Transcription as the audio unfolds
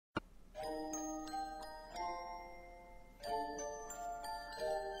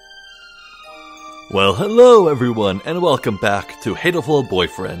Well, hello everyone, and welcome back to Hatoful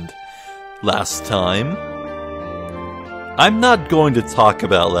Boyfriend. Last time... I'm not going to talk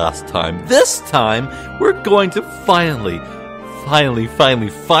about last time. This time, we're going to finally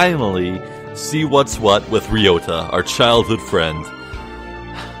see what's what with Ryota, our childhood friend.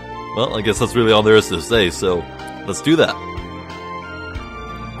 Well, I guess that's really all there is to say, so let's do that.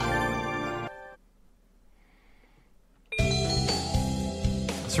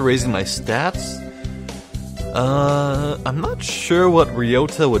 So raising my stats? I'm not sure what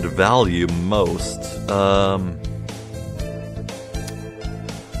Ryota would value most.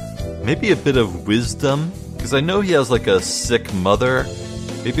 Maybe a bit of wisdom, because I know he has like a sick mother.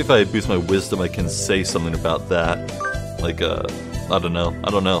 Maybe if I boost my wisdom I can say something about that. Like, I don't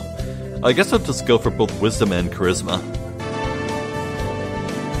know. I guess I'll just go for both wisdom and charisma.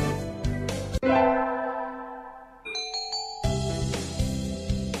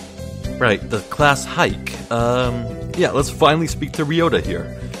 Right, the class hike. Yeah, let's finally speak to Ryota here.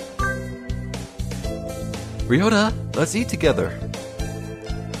 Ryota, let's eat together.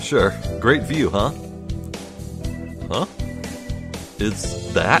 Sure, great view, huh? Huh?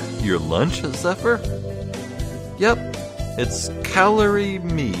 Is that your lunch, Zephyr? Yep, it's calorie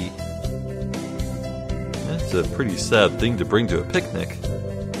me. That's a pretty sad thing to bring to a picnic.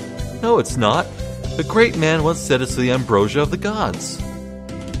 No, it's not. The great man once said it's the ambrosia of the gods.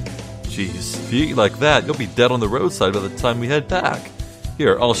 Jeez, if you eat like that, you'll be dead on the roadside by the time we head back.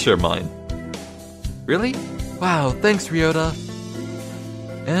 Here, I'll share mine. Really? Wow, thanks, Ryota.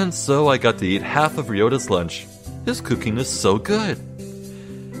 And so I got to eat half of Ryota's lunch. His cooking is so good.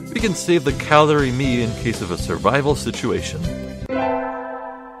 We can save the calorie me in case of a survival situation.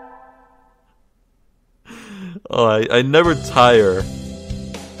 Oh, I never tire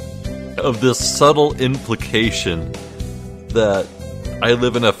of this subtle implication that I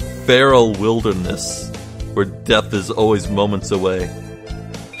live in a feral wilderness where death is always moments away.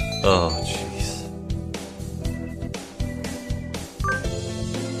 Oh, jeez.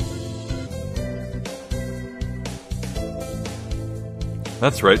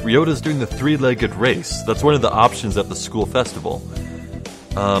 That's right, Ryota's doing the three-legged race. That's one of the options at the school festival.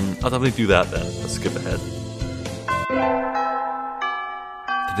 I'll definitely do that then. Let's skip ahead.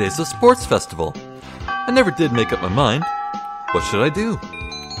 Today's a sports festival. I never did make up my mind. What should I do?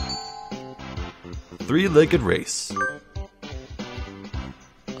 Three-legged race.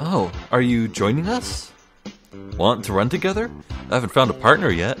 Oh, are you joining us? Want to run together? I haven't found a partner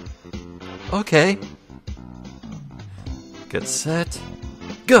yet. Okay. Get set.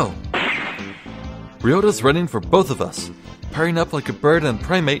 Go! Ryota's running for both of us. Pairing up like a bird and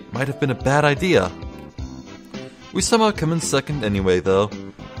primate might have been a bad idea. We somehow come in second anyway, though.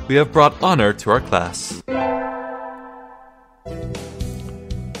 We have brought honor to our class.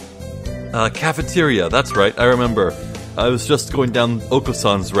 Cafeteria, that's right, I remember. I was just going down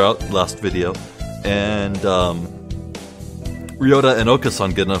Oko-san's route last video, and, Ryota and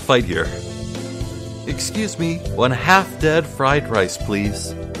Oko-san get in a fight here. Excuse me, one half-dead fried rice,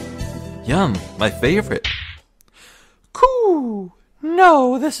 please. Yum, my favorite. Coo!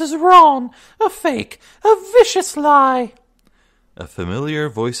 No, this is wrong. A fake. A vicious lie. A familiar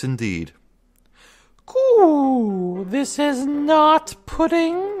voice indeed. Coo! This is not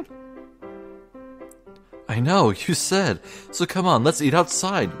pudding. I know, you said. So come on, let's eat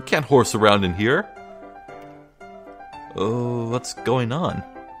outside. We can't horse around in here. Oh, what's going on?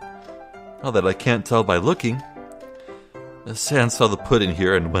 Now that I can't tell by looking. San saw the pudding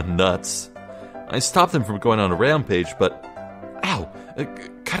here and went nuts. I stopped him from going on a rampage, but... Ow!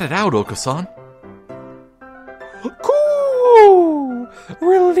 Cut it out, Oko-san. Coo!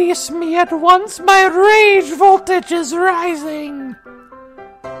 Release me at once, my rage voltage is rising!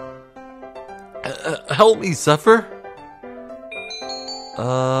 Help me, Zephyr?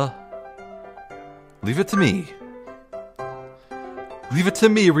 Leave it to me. Leave it to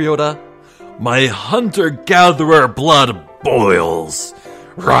me, Ryota. My hunter-gatherer blood boils.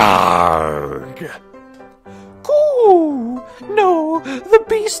 Rargh. Coo! No, the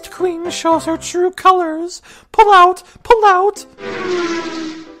Beast Queen shows her true colors. Pull out! Pull out!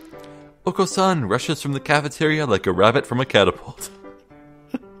 Oko-san rushes from the cafeteria like a rabbit from a catapult.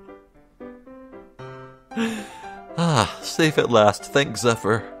 Ah, safe at last, thanks,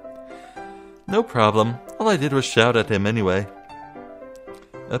 Zephyr. No problem. All I did was shout at him anyway.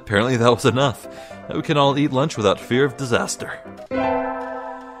 Apparently that was enough. Now we can all eat lunch without fear of disaster.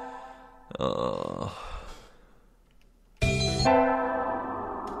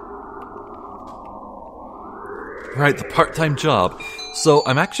 Right, the part-time job. So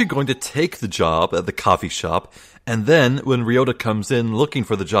I'm actually going to take the job at the coffee shop, and then when Ryota comes in looking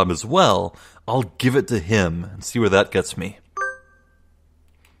for the job as well, I'll give it to him and see where that gets me.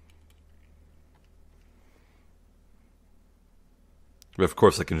 But of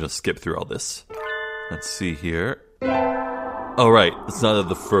course I can just skip through all this. Let's see here. Oh right, it's not at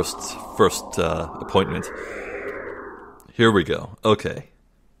the first appointment. Here we go. Okay.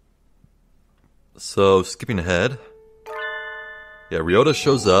 So, skipping ahead. Yeah, Ryota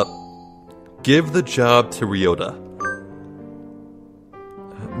shows up. Give the job to Ryota.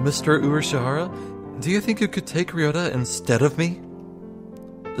 Mr. Urashihara, do you think you could take Ryota instead of me?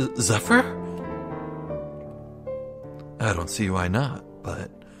 Zephyr? I don't see why not,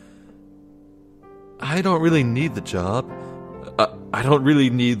 but... I don't really need the job. I don't really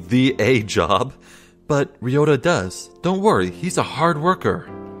need the A job, but Ryota does. Don't worry, he's a hard worker.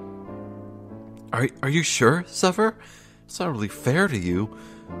 Are you sure, Zephyr? It's not really fair to you.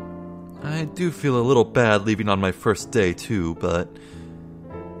 I do feel a little bad leaving on my first day, too, but...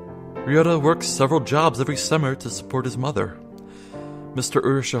 Ryota works several jobs every summer to support his mother. Mr.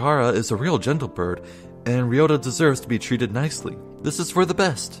 Urashihara is a real gentle bird, and Ryota deserves to be treated nicely. This is for the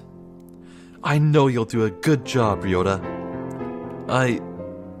best. I know you'll do a good job, Ryota.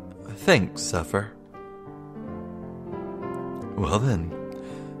 Thanks, Zephyr. Well then,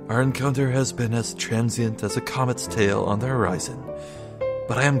 our encounter has been as transient as a comet's tail on the horizon,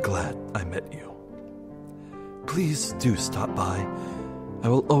 but I am glad I met you. Please do stop by. I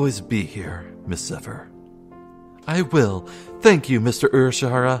will always be here, Miss Zephyr. I will. Thank you, Mr.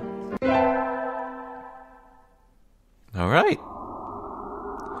 Urashihara. Alright.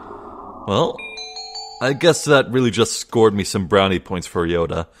 Well, I guess that really just scored me some brownie points for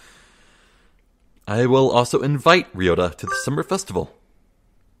Ryota. I will also invite Ryota to the summer festival.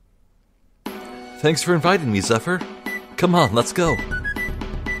 Thanks for inviting me, Zephyr. Come on, let's go.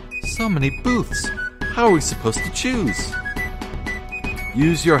 So many booths. How are we supposed to choose?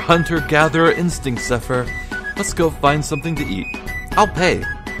 Use your hunter-gatherer instinct, Zephyr. Let's go find something to eat. I'll pay.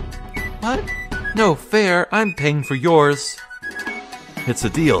 What? No fair. I'm paying for yours. It's a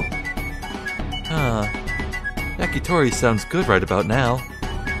deal. Yakitori sounds good right about now.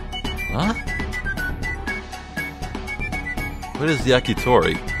 Huh? What is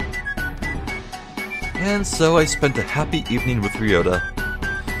yakitori? And so I spent a happy evening with Ryota.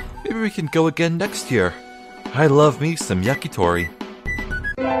 Maybe we can go again next year. I love me some yakitori.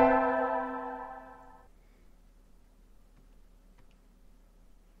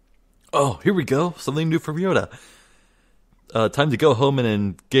 Oh, here we go. Something new for Ryota. Time to go home and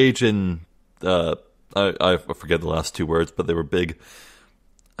engage in... I forget the last two words, but they were big.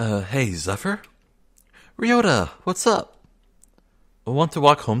 Hey, Zephyr? Ryota, what's up? Want to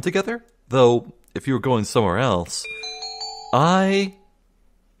walk home together? Though, if you were going somewhere else, I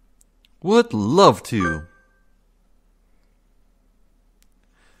would love to.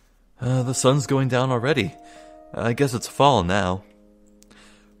 The sun's going down already. I guess it's fall now.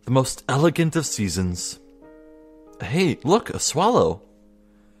 The most elegant of seasons. Hey, look, a swallow.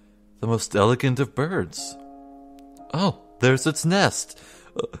 The most elegant of birds. Oh, there's its nest.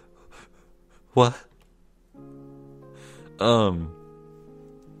 What?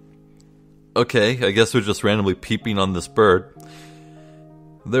 Okay, I guess we're just randomly peeping on this bird.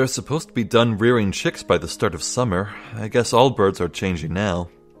 They're supposed to be done rearing chicks by the start of summer. I guess all birds are changing now.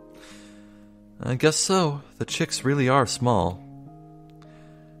 I guess so. The chicks really are small.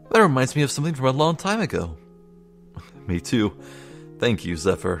 That reminds me of something from a long time ago. Me too. Thank you,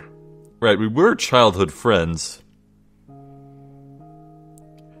 Zephyr. Right, we were childhood friends.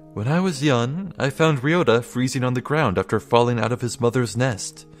 When I was young, I found Ryota freezing on the ground after falling out of his mother's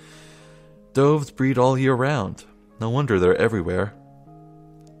nest. Doves breed all year round. No wonder they're everywhere.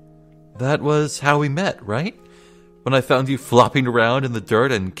 That was how we met, right? When I found you flopping around in the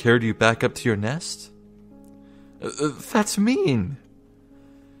dirt and carried you back up to your nest? That's mean.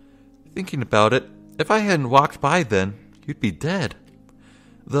 Thinking about it, if I hadn't walked by then, you'd be dead.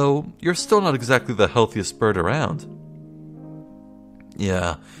 Though, you're still not exactly the healthiest bird around.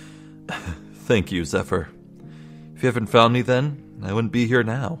 Yeah. Thank you, Zephyr. If you haven't found me then, I wouldn't be here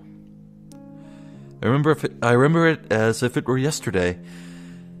now. I remember it as if it were yesterday.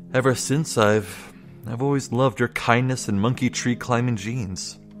 Ever since, I've always loved your kindness and monkey tree climbing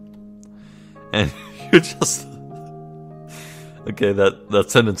genes. And you're just... Okay, that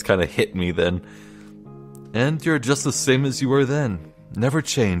sentence kind of hit me then. And you're just the same as you were then. Never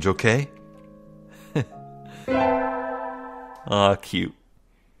change, okay? Aw, cute.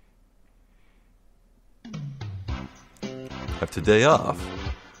 Have today off.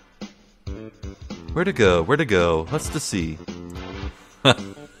 Where to go? Where to go? What's to see?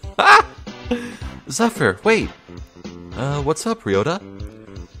 Zephyr, wait. What's up, Ryota?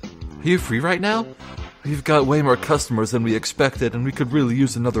 Are you free right now? We've got way more customers than we expected, and we could really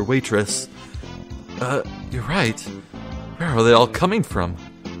use another waitress. You're right. Where are they all coming from?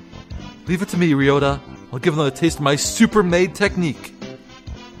 Leave it to me, Ryota. I'll give them a taste of my super maid technique.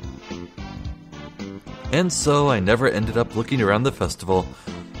 And so I never ended up looking around the festival.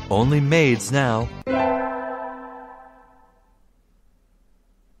 Only maids now.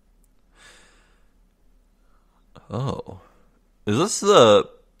 Oh. Is this the...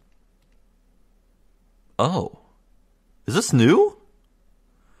 Oh. Is this new?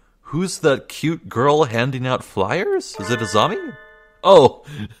 Who's that cute girl handing out flyers? Is it Azami? Oh,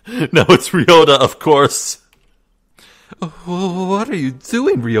 no, it's Ryota, of course. What are you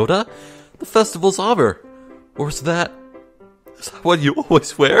doing, Ryota? The festival's over. Or is that what you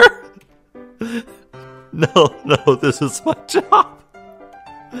always wear? No, this is my job.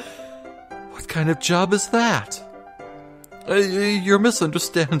 What kind of job is that? You're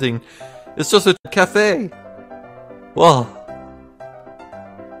misunderstanding. It's just a cafe. Well...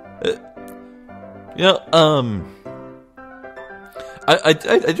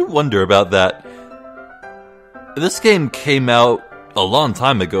 I do wonder about that. This game came out a long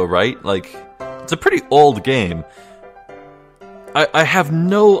time ago, right? Like, it's a pretty old game. I have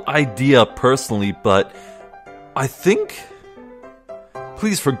no idea personally, but I think...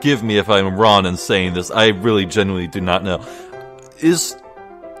 Please forgive me if I'm wrong in saying this. I really genuinely do not know. Has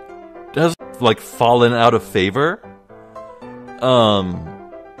like fallen out of favor?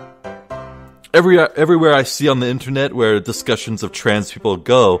 Everywhere I see on the internet where discussions of trans people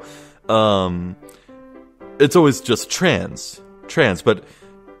go, it's always just trans, but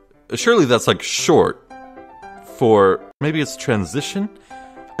surely that's like short for, maybe it's transition?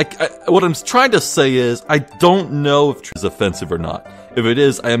 What I'm trying to say is, I don't know if it's offensive or not. If it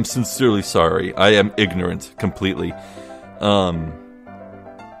is, I am sincerely sorry. I am ignorant completely.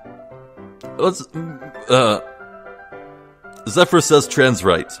 Zephyr says trans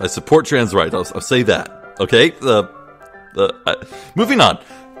rights. I support trans rights. I'll say that. Okay? Moving on.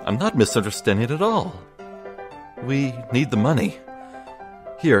 I'm not misunderstanding it at all. We need the money.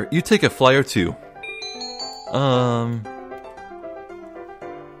 Here, you take a flyer too.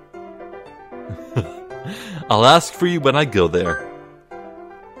 I'll ask for you when I go there.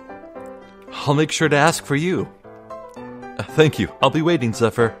 I'll make sure to ask for you. Thank you. I'll be waiting,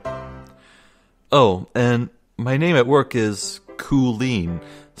 Zephyr. Oh, and my name at work is Cooleen,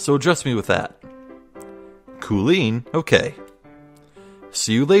 so address me with that. Cooleen? Okay.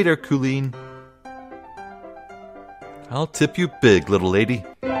 See you later, Cooleen. I'll tip you big, little lady.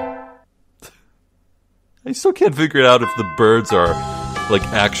 I still can't figure out if the birds are like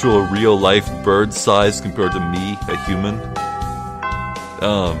actual real-life bird size compared to me, a human.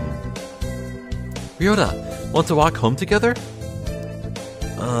 Ryota, want to walk home together?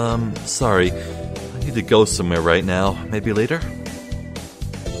 Sorry. I need to go somewhere right now. Maybe later?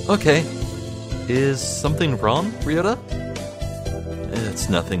 Okay. Is something wrong, Ryota? It's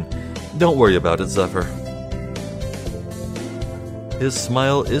nothing. Don't worry about it, Zephyr. His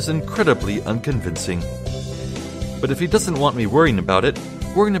smile is incredibly unconvincing. But if he doesn't want me worrying about it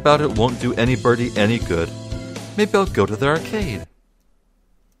won't do anybody any good. Maybe I'll go to the arcade.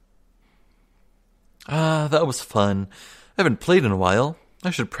 That was fun. I haven't played in a while.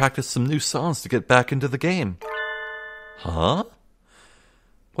 I should practice some new songs to get back into the game. Huh?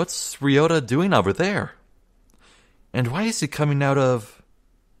 What's Ryota doing over there? And why is he coming out of...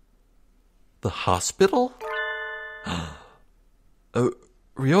 the hospital?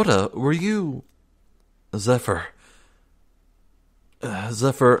 Ryota, were you... Zephyr.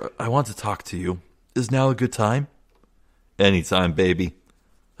 Zephyr, I want to talk to you. Is now a good time? Anytime, baby.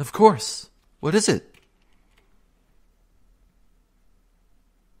 Of course. What is it?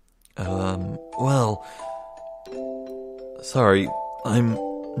 Well... Sorry, I'm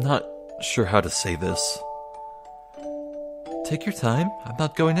not sure how to say this. Take your time. I'm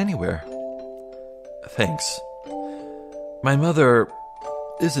not going anywhere. Thanks. My mother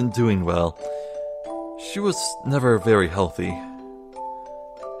isn't doing well. She was never very healthy.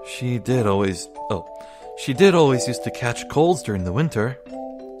 She did always used to catch colds during the winter.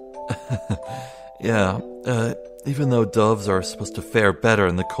 Yeah, even though doves are supposed to fare better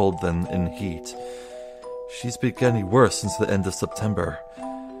in the cold than in heat. She's been getting worse since the end of September.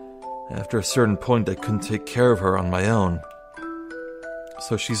 After a certain point, I couldn't take care of her on my own.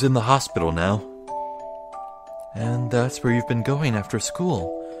 So she's in the hospital now. And that's where you've been going after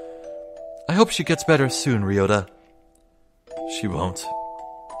school. I hope she gets better soon, Ryota. She won't.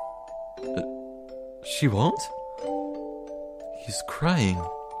 She won't? He's crying.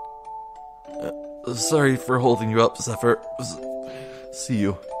 Sorry for holding you up, Zephyr. See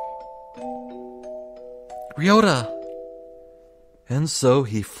you. Ryota! And so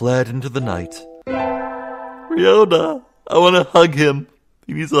he fled into the night. Ryota! I want to hug him.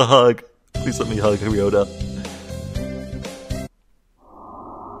 He needs a hug. Please let me hug Ryota.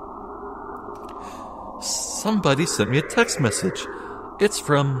 Somebody sent me a text message. It's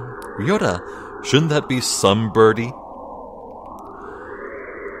from Ryota. Shouldn't that be some birdie?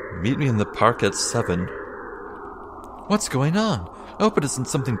 Meet me in the park at 7. What's going on? I hope it isn't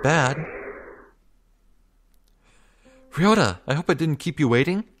something bad. Ryota, I hope I didn't keep you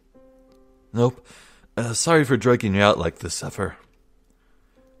waiting? Nope. Sorry for dragging you out like this, Zephyr.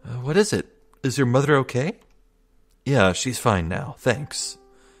 What is it? Is your mother okay? Yeah, she's fine now, thanks.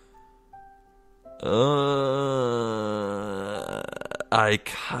 I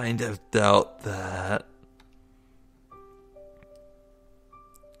kind of doubt that.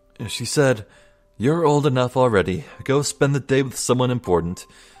 She said, "You're old enough already. Go spend the day with someone important,"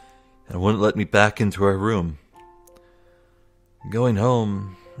 and wouldn't let me back into her room. Going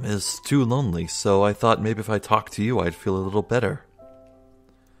home is too lonely, so I thought maybe if I talked to you, I'd feel a little better.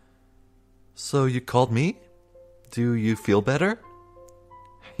 So you called me? Do you feel better?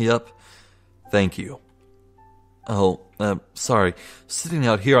 Yep. Thank you. Oh, sorry. Sitting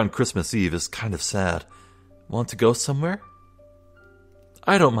out here on Christmas Eve is kind of sad. Want to go somewhere?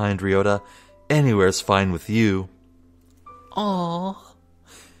 I don't mind, Ryota. Anywhere's fine with you. Aww.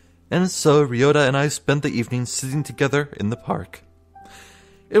 And so Ryota and I spent the evening sitting together in the park.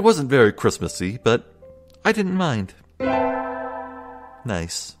 It wasn't very Christmassy, but I didn't mind.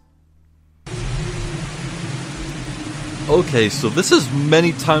 Nice. Okay, so this is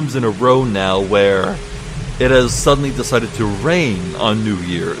many times in a row now where it has suddenly decided to rain on New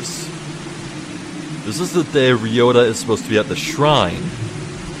Year's. This is the day Ryota is supposed to be at the shrine.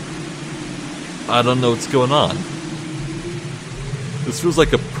 I don't know what's going on. This feels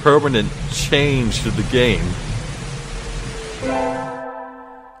like a permanent change to the game.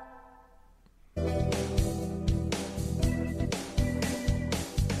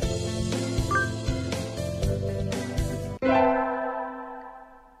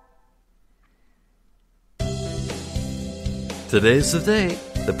 Today's the day.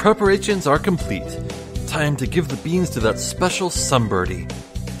 The preparations are complete. Time to give the beans to that special sunbirdie.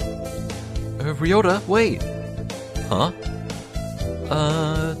 Ryota, wait. Huh?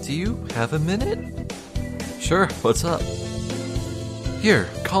 Do you have a minute? Sure, what's up? Here,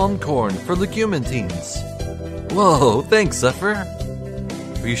 calm corn for legumantines. Whoa, thanks, Zephyr.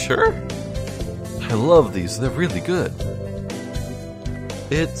 Are you sure? I love these, they're really good.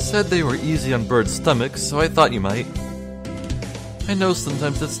 It said they were easy on birds' stomachs, so I thought you might. I know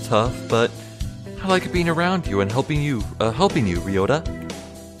sometimes it's tough, but I like being around you and helping you, Ryota.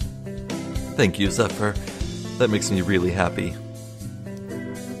 Thank you, Zephyr. That makes me really happy.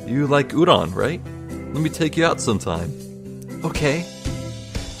 You like udon, right? Let me take you out sometime. Okay.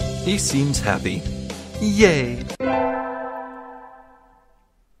 He seems happy. Yay!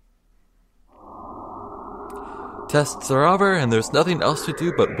 Tests are over and there's nothing else to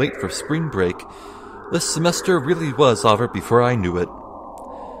do but wait for spring break. This semester really was over before I knew it.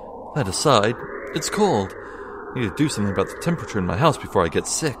 That aside, it's cold. I need to do something about the temperature in my house before I get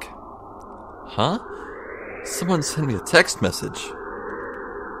sick. Huh? Someone sent me a text message.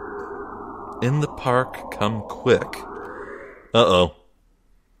 In the park, come quick. Uh-oh.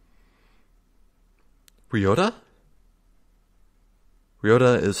 Ryota?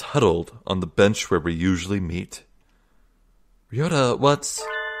 Ryota is huddled on the bench where we usually meet. Ryota, what's...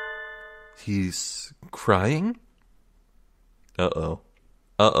 He's crying? Uh-oh.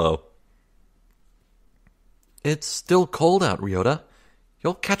 Uh-oh. It's still cold out, Ryota.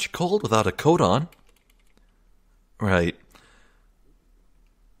 You'll catch a cold without a coat on. Right.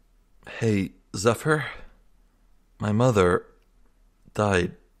 Hey, Zephyr. My mother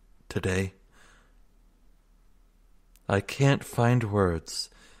died today. I can't find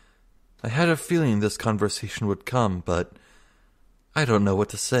words. I had a feeling this conversation would come, but I don't know what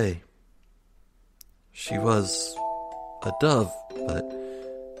to say. She was a dove, but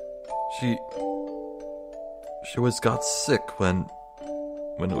she always got sick when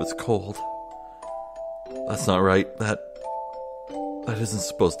it was cold. That's not right. That isn't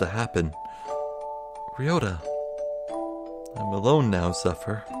supposed to happen. Ryota, I'm alone now,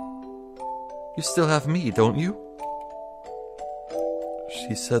 Zephyr. You still have me, don't you?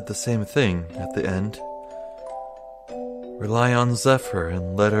 She said the same thing at the end. Rely on Zephyr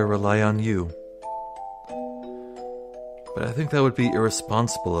and let her rely on you. But I think that would be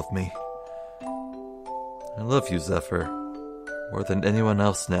irresponsible of me. I love you, Zephyr. more than anyone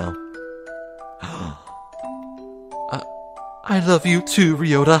else now. I love you too,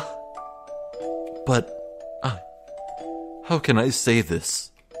 Ryota. But, how can I say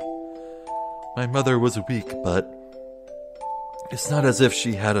this? My mother was weak, but it's not as if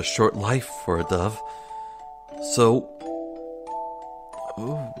she had a short life for a dove. So,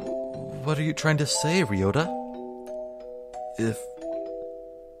 what are you trying to say, Ryota?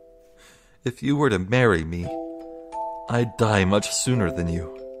 If you were to marry me, I'd die much sooner than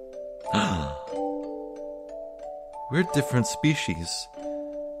you. We're different species.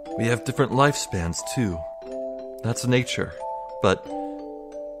 We have different lifespans, too. That's nature. But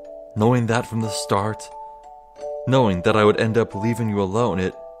knowing that from the start, knowing that I would end up leaving you alone,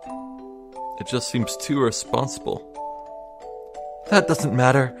 it just seems too irresponsible. That doesn't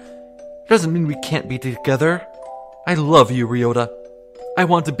matter. It doesn't mean we can't be together. I love you, Ryota. I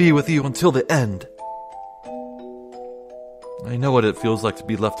want to be with you until the end. I know what it feels like to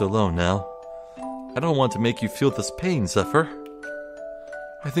be left alone now. I don't want to make you feel this pain, Zephyr.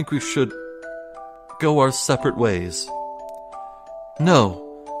 I think we should go our separate ways.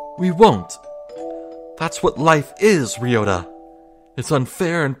 No, we won't. That's what life is, Ryota. It's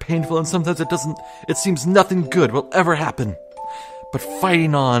unfair and painful, and sometimes it seems nothing good will ever happen. But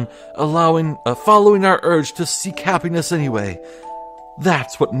fighting on, following our urge to seek happiness anyway,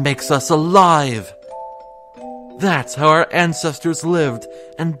 that's what makes us alive. That's how our ancestors lived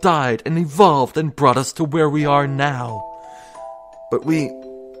and died and evolved and brought us to where we are now. But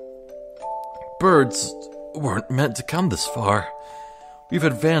birds weren't meant to come this far. We've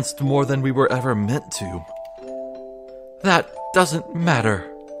advanced more than we were ever meant to. That doesn't matter.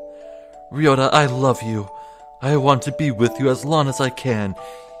 Ryota, I love you. I want to be with you as long as I can,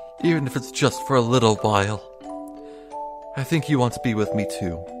 even if it's just for a little while. I think you want to be with me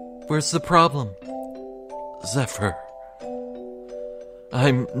too. Where's the problem? Zephyr.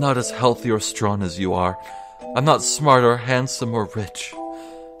 I'm not as healthy or strong as you are. I'm not smart or handsome or rich.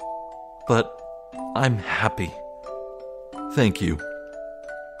 But I'm happy. Thank you.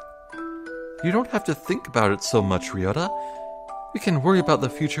 You don't have to think about it so much, Ryota. We can worry about the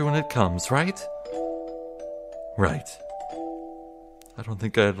future when it comes, right? Right. I don't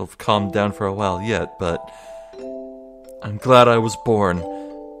think I'd have calmed down for a while yet, but I'm glad I was born,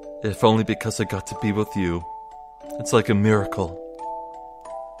 if only because I got to be with you. It's like a miracle.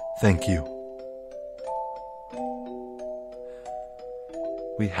 Thank you.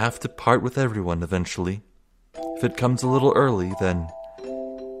 We have to part with everyone eventually. If it comes a little early, then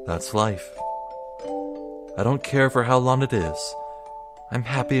that's life. I don't care for how long it is. I'm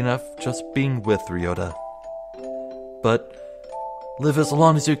happy enough just being with Ryota. But live as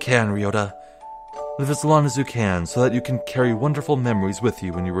long as you can, Ryota. Live as long as you can, so that you can carry wonderful memories with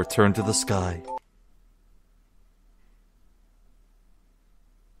you when you return to the sky.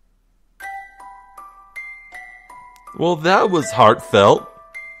 Well, that was heartfelt.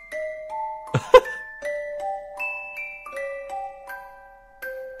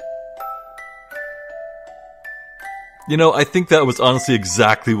 You know, I think that was honestly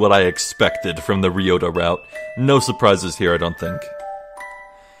exactly what I expected from the Ryota route. No surprises here, I don't think.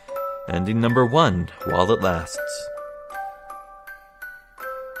 Ending number 1, while it lasts.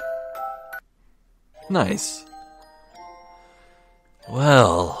 Nice.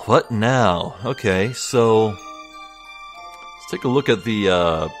 Well, what now? Okay, so let's take a look at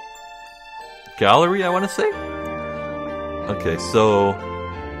the gallery, I want to say. Okay, so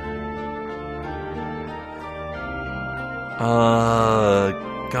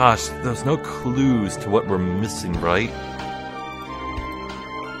gosh, there's no clues to what we're missing, right?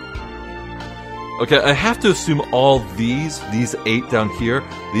 Okay, I have to assume all these 8 down here,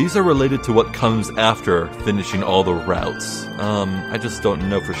 these are related to what comes after finishing all the routes. I just don't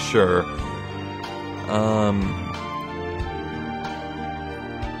know for sure.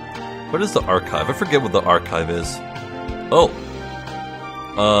 What is the archive? I forget what the archive is. Oh.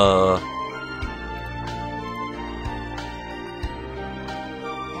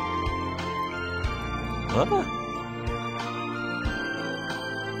 What?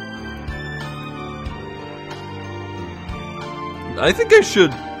 I think I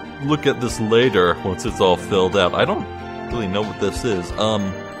should look at this later once it's all filled out. I don't really know what this is.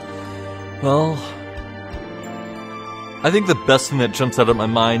 Well, I think the best thing that jumps out of my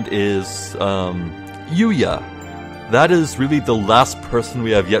mind is Yuya. That is really the last person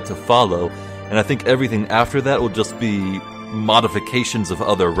we have yet to follow, and I think everything after that will just be modifications of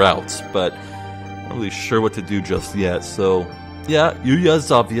other routes, but I'm not really sure what to do just yet, so yeah, Yuya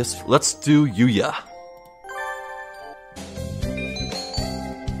is obvious. Let's do Yuya.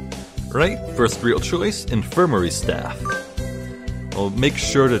 Right, first real choice, infirmary staff. Well, make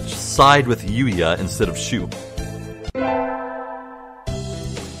sure to side with Yuya instead of Shu.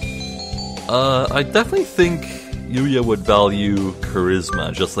 I definitely think Yuya would value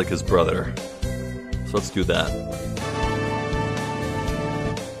charisma, just like his brother. So let's do that.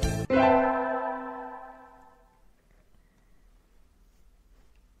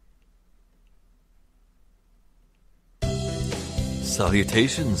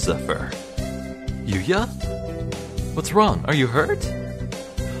 Salutations, Zephyr. Yuya? What's wrong? Are you hurt?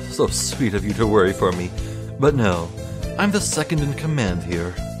 So sweet of you to worry for me. But no, I'm the second in command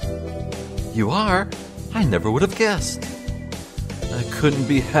here. You are? I never would have guessed. I couldn't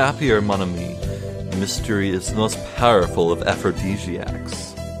be happier, mon ami. Mystery is the most powerful of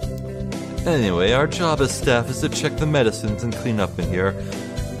aphrodisiacs. Anyway, our job as staff is to check the medicines and clean up in here.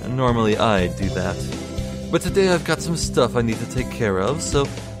 Normally I do that. But today I've got some stuff I need to take care of, so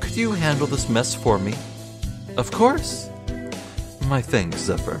could you handle this mess for me? Of course. My thanks,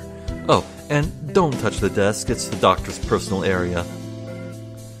 Zephyr. Oh, and don't touch the desk, it's the doctor's personal area.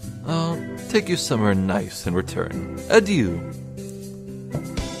 I'll take you somewhere nice in return. Adieu.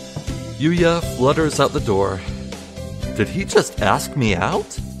 Yuya flutters out the door. Did he just ask me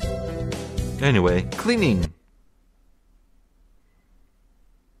out? Anyway, cleaning.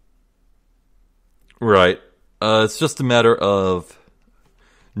 Right. It's just a matter of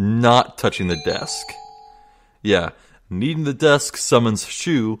not touching the desk. Yeah, needing the desk summons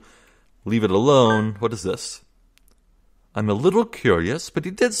Shu. Leave it alone. What is this? I'm a little curious, but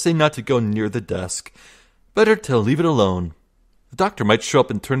he did say not to go near the desk. Better to leave it alone. The doctor might show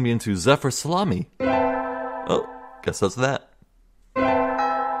up and turn me into Zephyr Salami. Oh, guess that's that.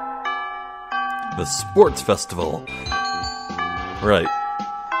 The sports festival. Right.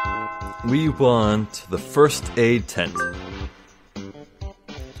 We want the first aid tent.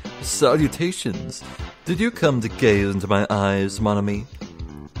 Salutations. Did you come to gaze into my eyes, mon ami?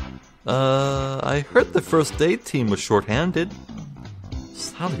 I heard the first aid team was short-handed.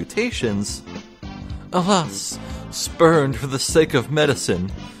 Salutations? Alas, spurned for the sake of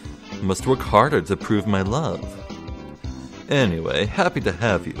medicine. Must work harder to prove my love. Anyway, happy to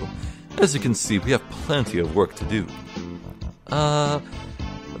have you. As you can see, we have plenty of work to do.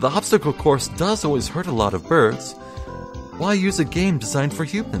 The obstacle course does always hurt a lot of birds. Why use a game designed for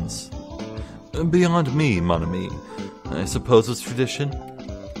humans? Beyond me, mon ami. I suppose it's tradition.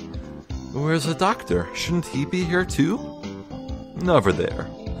 Where's the doctor? Shouldn't he be here too? Over there.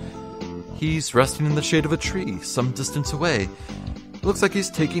 He's resting in the shade of a tree, some distance away. Looks like he's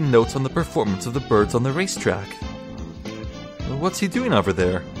taking notes on the performance of the birds on the racetrack. What's he doing over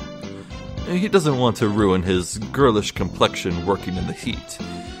there? He doesn't want to ruin his girlish complexion working in the heat.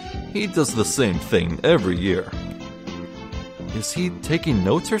 He does the same thing every year. Is he taking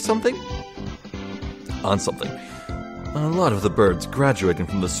notes or something? On something. A lot of the birds graduating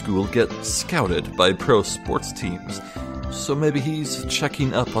from the school get scouted by pro sports teams, so maybe he's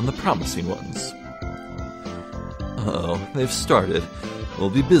checking up on the promising ones. Uh-oh, they've started. We'll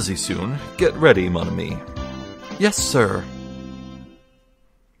be busy soon. Get ready, mon ami. Yes, sir.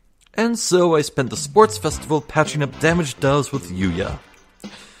 And so I spent the sports festival patching up damaged doves with Yuya.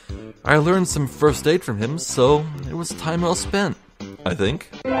 I learned some first aid from him, so it was time well spent, I think.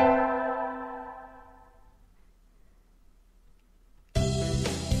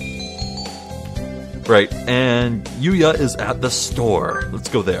 Right, and Yuya is at the store. Let's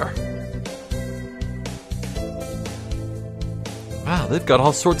go there. Wow, they've got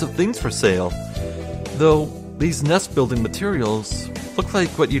all sorts of things for sale. Though, these nest building materials look like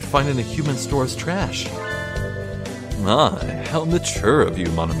what you'd find in a human store's trash. My, how mature of you,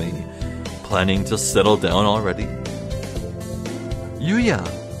 mon ami. Planning to settle down already? Yuya!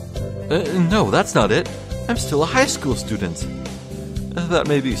 No, that's not it. I'm still a high school student. That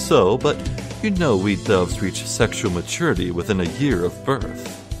may be so, but you know we doves reach sexual maturity within a year of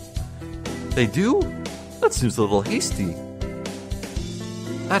birth. They do? That seems a little hasty.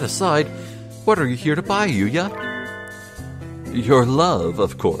 That aside, what are you here to buy, Yuya? Your love,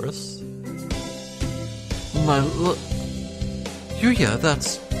 of course. My love... Yuya,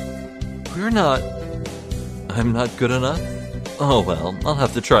 that's... We're not... I'm not good enough? Oh well, I'll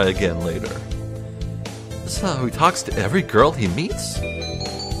have to try again later. So he talks to every girl he meets?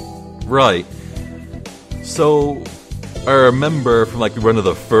 Right. So, I remember from like one of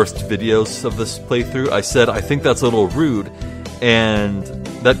the first videos of this playthrough, I said I think that's a little rude, and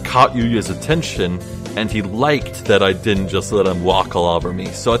that caught Yuya's attention, and he liked that I didn't just let him walk all over me,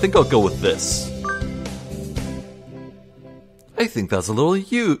 so I think I'll go with this. I think that's a little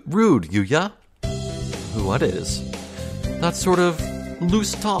rude, Yuya. What is? That sort of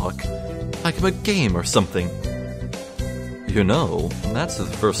loose talk, like a game or something. You know, that's the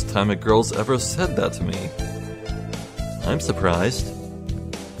first time a girl's ever said that to me. I'm surprised.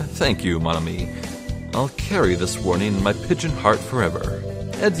 Thank you, mon ami. I'll carry this warning in my pigeon heart forever.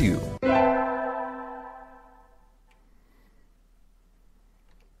 Adieu.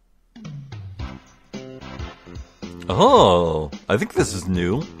 Oh, I think this is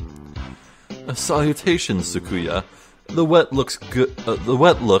new. Salutations, Sakuya. The wet looks good. The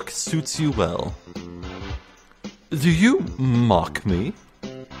wet look suits you well. Do you mock me?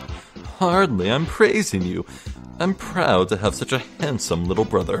 Hardly. I'm praising you. I'm proud to have such a handsome little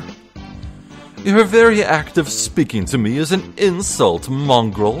brother. Your very act of speaking to me is an insult,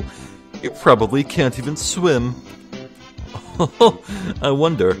 mongrel. You probably can't even swim. Oh, I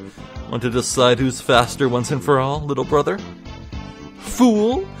wonder. Want to decide who's faster once and for all, little brother?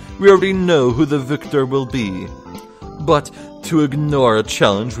 Fool! We already know who the victor will be. But to ignore a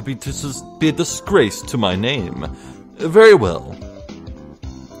challenge would be a disgrace to my name. Very well.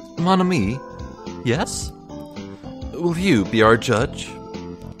 Mon ami, yes? Will you be our judge?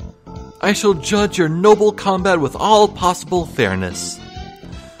 I shall judge your noble combat with all possible fairness.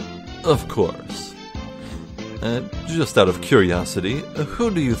 Of course. Just out of curiosity,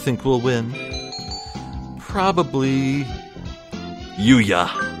 who do you think will win? Probably Yuya.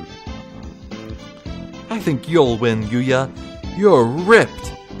 I think you'll win, Yuya. You're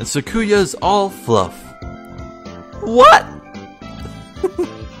ripped, and Sakuya's all fluff. What?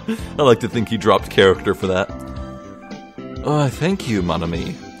 I like to think he dropped character for that. Oh, thank you, mon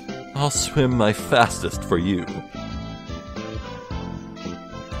ami. I'll swim my fastest for you.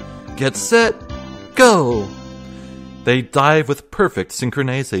 Get set, go! They dive with perfect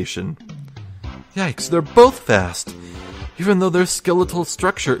synchronization. Yikes, they're both fast, even though their skeletal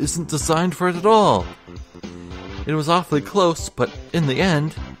structure isn't designed for it at all. It was awfully close, but in the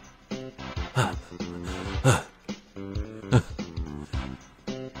end...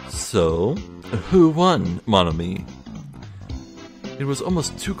 So, who won, mon ami? It was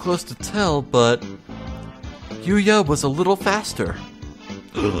almost too close to tell, but Yuya was a little faster.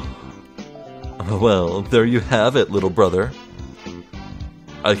 Well, there you have it, little brother.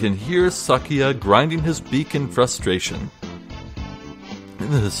 I can hear Sakuya grinding his beak in frustration.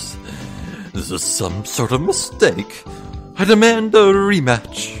 This is some sort of mistake. I demand a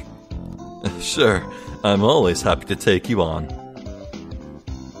rematch. Sure, I'm always happy to take you on.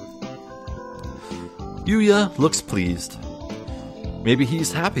 Yuya looks pleased. Maybe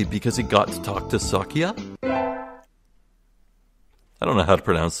he's happy because he got to talk to Sakuya? I don't know how to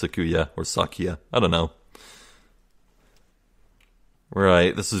pronounce Sakuya or Sakuya. I don't know.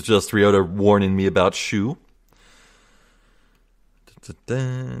 Right, this is just Ryota warning me about Shu.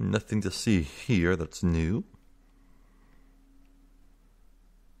 Nothing to see here that's new.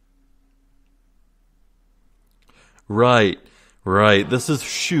 Right. This is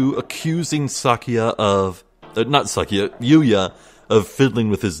Shu accusing Sakuya of... not Sakuya, Yuya of fiddling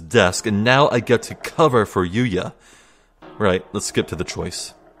with his desk, and now I get to cover for Yuya. Right, let's skip to the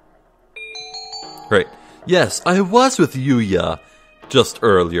choice. Right. Yes, I was with Yuya just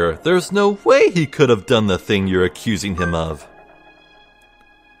earlier. There's no way he could have done the thing you're accusing him of.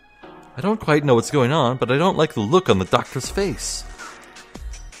 I don't quite know what's going on, but I don't like the look on the doctor's face.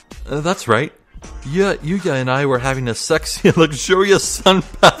 That's right. Yeah, Yuya and I were having a sexy and luxurious sun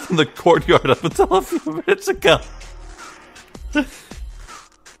bath in the courtyard up until a few minutes ago.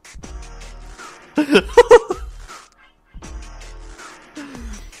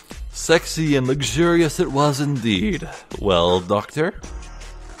 Sexy and luxurious it was indeed. Well, Doctor?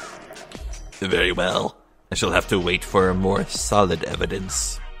 Very well. I shall have to wait for more solid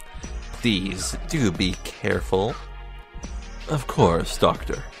evidence. Please, do be careful. Of course,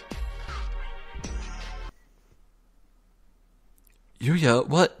 Doctor. Yuya,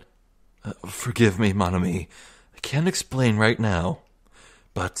 what? Forgive me, mon ami. I can't explain right now.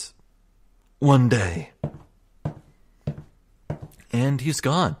 But one day. And he's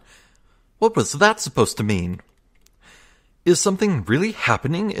gone. What was that supposed to mean? Is something really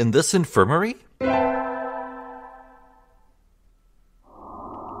happening in this infirmary?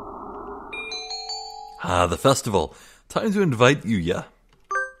 Ah, the festival. Time to invite Yuya.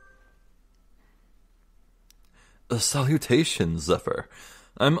 Salutations, Zephyr.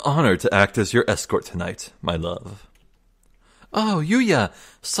 I'm honored to act as your escort tonight, my love. Oh, Yuya.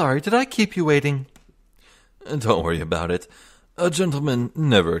 Sorry, did I keep you waiting? Don't worry about it. A gentleman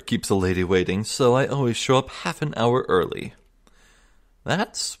never keeps a lady waiting, so I always show up half an hour early.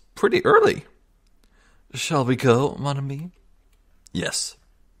 That's pretty early. Shall we go, mon ami? Yes.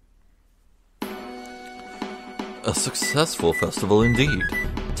 A successful festival indeed.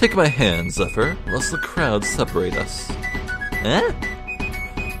 Take my hand, Zephyr, lest the crowd separate us. Eh?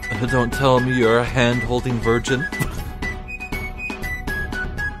 Don't tell me you're a hand-holding virgin.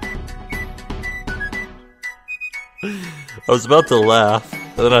 I was about to laugh,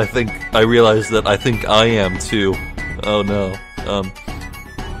 but then I realized that I think I am too. Oh no.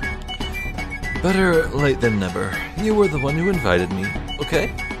 Better late than never. You were the one who invited me,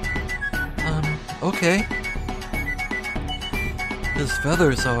 okay? Okay. His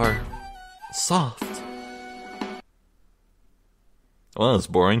feathers are soft. Well, that's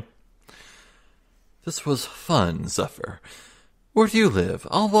boring. This was fun, Zephyr. Where do you live?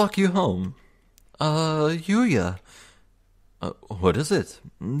 I'll walk you home. Yuya. What is it?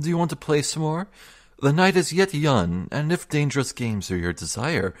 Do you want to play some more? The night is yet young, and if dangerous games are your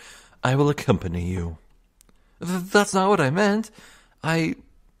desire, I will accompany you. That's not what I meant. I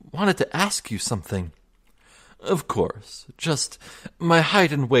wanted to ask you something. Of course. Just, my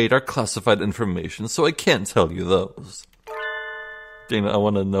height and weight are classified information, so I can't tell you those. Dang, I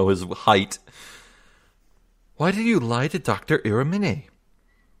want to know his height. Why did you lie to Dr. Iramine?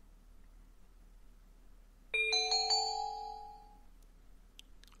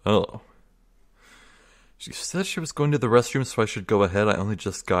 Oh. She said she was going to the restroom, so I should go ahead. I only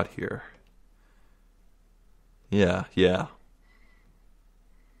just got here. Yeah.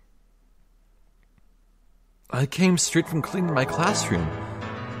 I came straight from cleaning my classroom.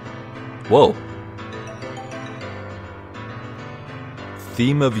 Whoa.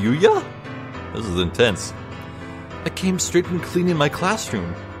 Theme of Yuya? This is intense. I came straight from cleaning my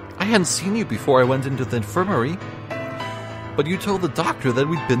classroom. I hadn't seen you before I went into the infirmary. But you told the doctor that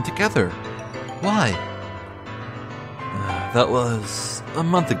we'd been together. Why? That was a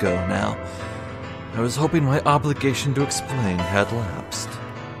month ago now. I was hoping my obligation to explain had lapsed.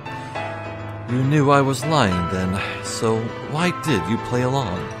 You knew I was lying then, so why did you play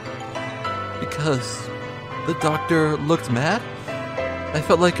along? Because the doctor looked mad? I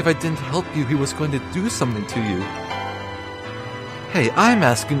felt like if I didn't help you, he was going to do something to you. Hey, I'm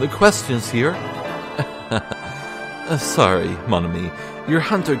asking the questions here. Sorry, mon ami. Your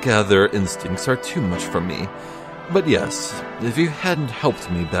hunter-gatherer instincts are too much for me. But yes, if you hadn't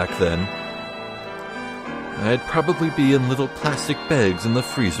helped me back then, I'd probably be in little plastic bags in the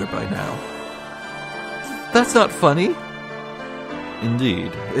freezer by now. That's not funny.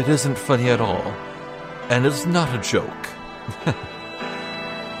 Indeed, it isn't funny at all. And it's not a joke.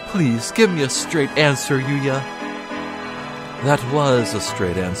 Please, give me a straight answer, Yuya. That was a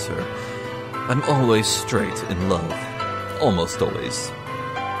straight answer. I'm always straight in love. Almost always.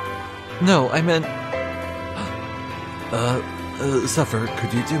 No, I meant... Zephyr,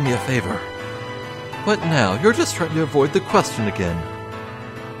 could you do me a favor? What now? You're just trying to avoid the question again.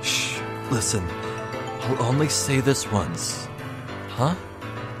 Shh, listen. I'll only say this once. Huh?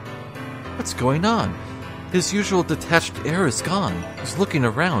 What's going on? His usual detached air is gone. He's looking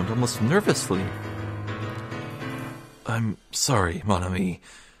around almost nervously. I'm sorry, mon ami.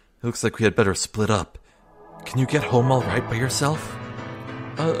 It looks like we had better split up. Can you get home all right by yourself?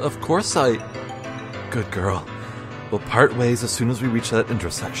 Of course I... Good girl. We'll part ways as soon as we reach that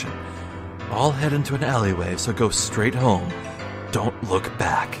intersection. I'll head into an alleyway, so go straight home. Don't look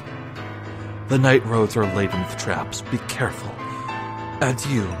back. The night roads are laden with traps. Be careful.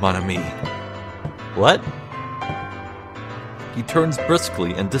 Adieu, mon ami. What? He turns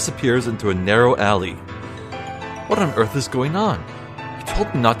briskly and disappears into a narrow alley. What on earth is going on? He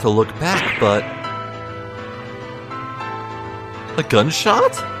told me not to look back, but... A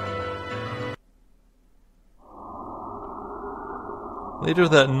gunshot? Later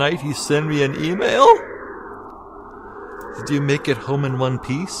that night, he sent me an email? Did you make it home in one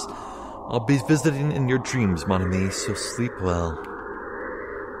piece? I'll be visiting in your dreams, mon ami, so sleep well.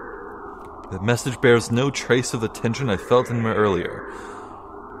 The message bears no trace of the tension I felt in him earlier.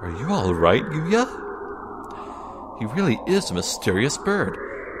 Are you all right, Yuya? He really is a mysterious bird.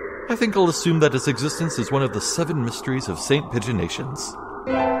 I think I'll assume that his existence is one of the 7 mysteries of St. Pigeonations.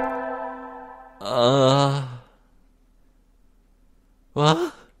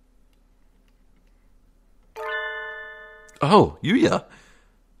 What? Oh, Yuya.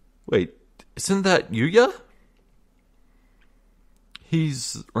 Wait, isn't that Yuya?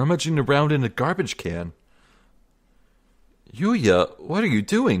 He's rummaging around in a garbage can. Yuya, what are you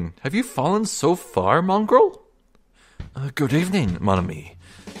doing? Have you fallen so far, mongrel? Good evening, mon ami.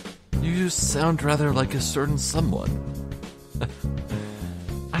 You sound rather like a certain someone.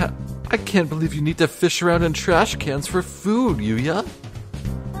 I can't believe you need to fish around in trash cans for food, Yuya.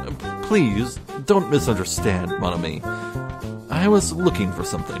 Please, don't misunderstand, mon ami. I was looking for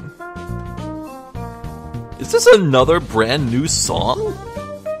something. Is this another brand new song?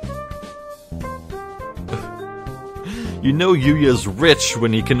 You know Yuya's rich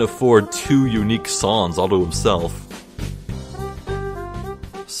when he can afford 2 unique songs all to himself.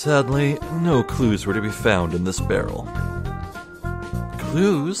 Sadly, no clues were to be found in this barrel.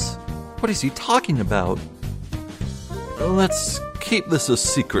 Clues? What is he talking about? Let's keep this a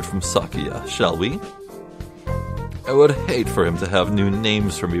secret from Sakuya, shall we? I would hate for him to have new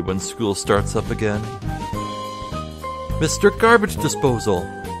names for me when school starts up again. Mr. Garbage Disposal.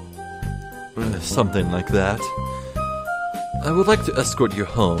 Something like that. I would like to escort you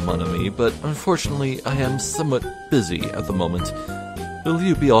home, Monami, but unfortunately I am somewhat busy at the moment. Will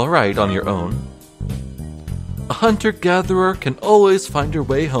you be alright on your own? A hunter-gatherer can always find her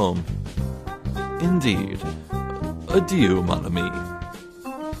way home. Indeed. Adieu, Monami.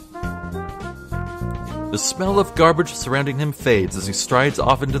 The smell of garbage surrounding him fades as he strides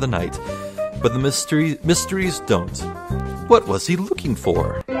off into the night, but the mysteries don't. What was he looking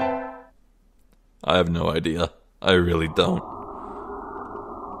for? I have no idea. I really don't.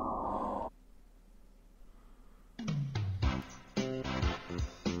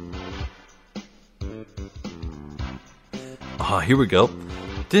 Here we go.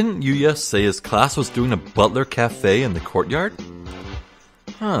 Didn't Yuya say his class was doing a butler cafe in the courtyard?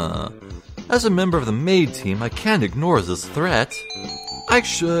 Huh. As a member of the maid team, I can't ignore this threat. I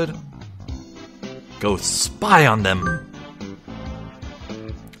should go spy on them.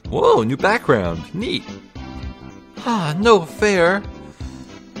 Whoa, new background. Neat. No fair.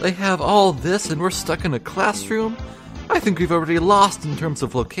 They have all this and we're stuck in a classroom? I think we've already lost in terms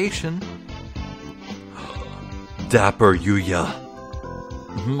of location. Dapper Yuya.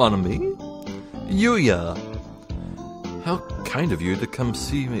 Monami? Yuya. How kind of you to come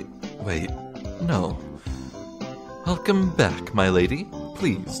see me. Wait, no. Welcome back, my lady.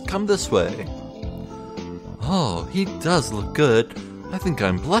 Please, come this way. Oh, he does look good. I think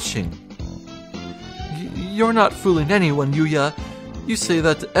I'm blushing. You're not fooling anyone, Yuya. You say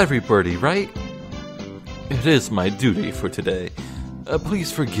that to everybody, right? It is my duty for today.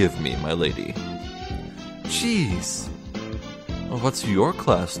 Please forgive me, my lady. Jeez. What's your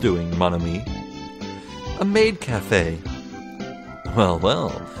class doing, Monami? A maid cafe.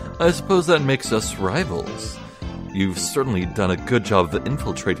 Well, I suppose that makes us rivals. You've certainly done a good job of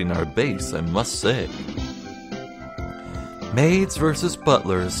infiltrating our base, I must say. Maids versus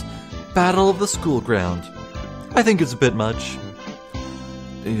butlers. Battle of the school ground. I think it's a bit much.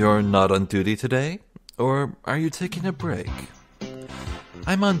 You're not on duty today? Or are you taking a break?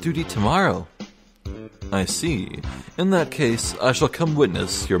 I'm on duty tomorrow. I see. In that case, I shall come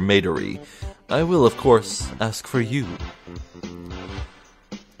witness your maidery. I will, of course, ask for you.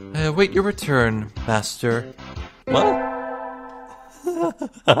 I await your return, master. What?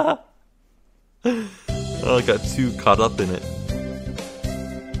 I got too caught up in it.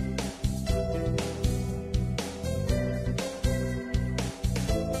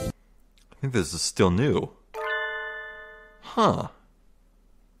 I think this is still new. Huh.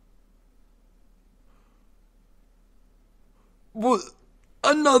 What?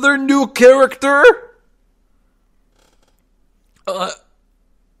 Another new character? I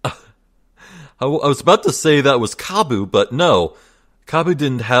was about to say that was Kabu, but no. Kabu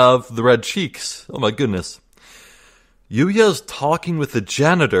didn't have the red cheeks. Oh my goodness. Yuya's talking with the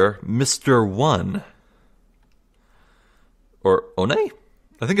janitor, Mr. One. Or One?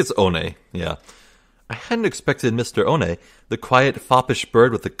 I think it's One, yeah. I hadn't expected Mr. One, the quiet, foppish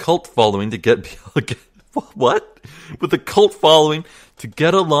bird with a cult following to get... What? With a cult following to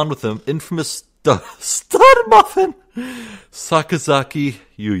get along with the infamous stud muffin, Sakazaki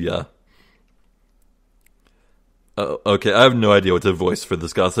Yuya. Okay, I have no idea what to voice for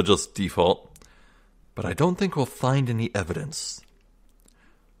this guy, so just default. But I don't think we'll find any evidence.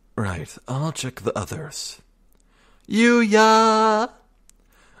 Right, I'll check the others. Yuya!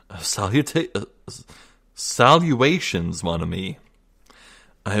 Salutations, mon ami.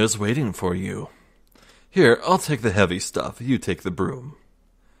 I was waiting for you. Here, I'll take the heavy stuff. You take the broom.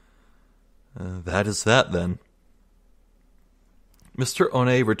 That is that, then. Mr. One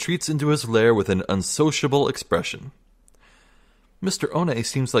retreats into his lair with an unsociable expression. Mr. One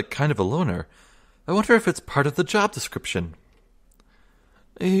seems like kind of a loner. I wonder if it's part of the job description.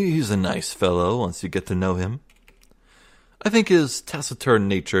 He's a nice fellow once you get to know him. I think his taciturn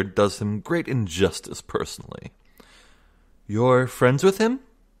nature does him great injustice personally. You're friends with him?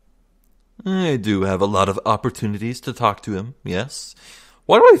 I do have a lot of opportunities to talk to him, yes.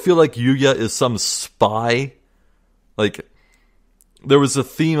 Why do I feel like Yuya is some spy? Like, there was a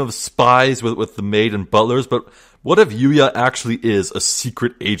theme of spies with the maid and butlers, but what if Yuya actually is a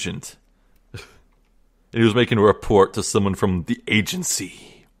secret agent? And he was making a report to someone from the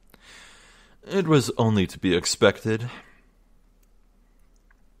agency. It was only to be expected.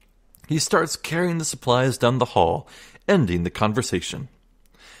 He starts carrying the supplies down the hall, ending the conversation.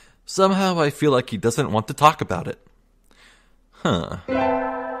 Somehow I feel like he doesn't want to talk about it. Huh.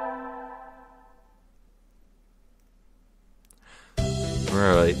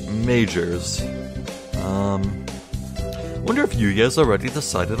 Right, majors. Wonder if Yuya's already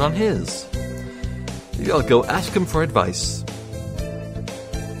decided on his. Maybe I'll go ask him for advice.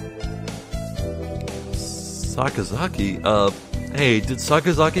 Sakazaki, hey, did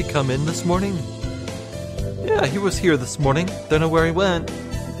Sakazaki come in this morning? Yeah, he was here this morning. Don't know where he went.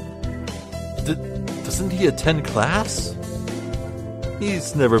 Doesn't he attend class?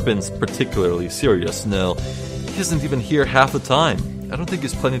 He's never been particularly serious, no. He isn't even here half the time. I don't think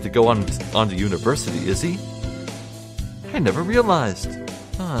he's planning to go on to university, is he? I never realized.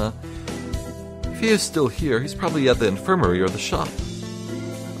 If he is still here, he's probably at the infirmary or the shop.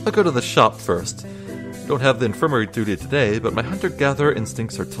 I'll go to the shop first. I don't have the infirmary duty today, but my hunter-gatherer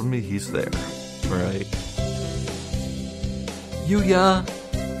instincts are telling me he's there. Right. Yuya!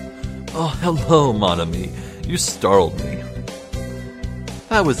 Oh, hello, Monami. You startled me.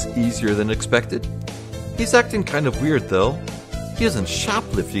 That was easier than expected. He's acting kind of weird, though. He isn't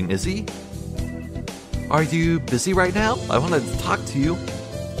shoplifting, is he? Are you busy right now? I wanted to talk to you.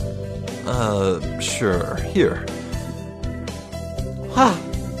 Sure. Here. Ha!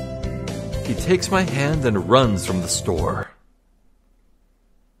 He takes my hand and runs from the store.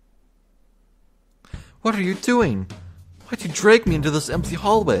 What are you doing? Why'd you drag me into this empty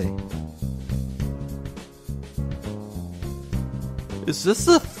hallway? Is this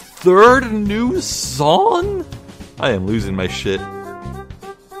the third new song? I am losing my shit.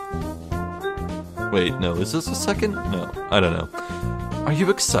 Wait, no, is this the second? No, I don't know. Are you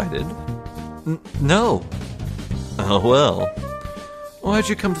excited? No. Oh well. Why'd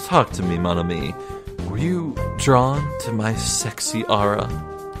you come to talk to me, Monami? Were you drawn to my sexy aura?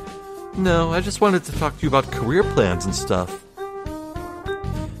 No, I just wanted to talk to you about career plans and stuff.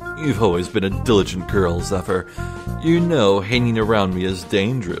 You've always been a diligent girl, Zephyr. You know hanging around me is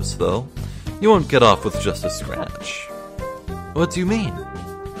dangerous, though. You won't get off with just a scratch. What do you mean?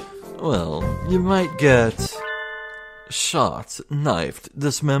 Well, you might get shot, knifed,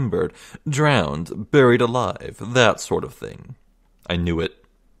 dismembered, drowned, buried alive, that sort of thing. I knew it.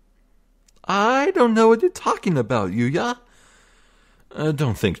 I don't know what you're talking about, Yuya.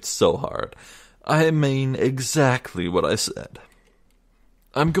 Don't think so hard. I mean exactly what I said.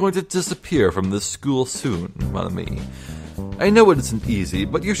 I'm going to disappear from this school soon, Monami. I know it isn't easy,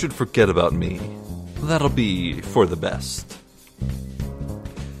 but you should forget about me. That'll be for the best.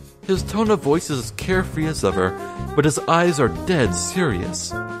 His tone of voice is as carefree as ever, but his eyes are dead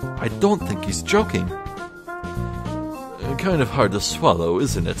serious. I don't think he's joking. Kind of hard to swallow,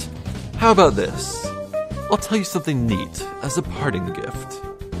 isn't it? How about this? I'll tell you something neat as a parting gift.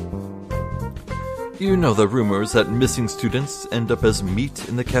 You know the rumors that missing students end up as meat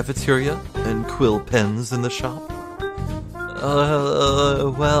in the cafeteria and quill pens in the shop?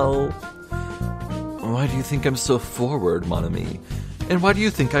 Well... Why do you think I'm so forward, Monami? And why do you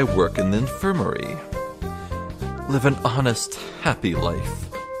think I work in the infirmary? Live an honest, happy life.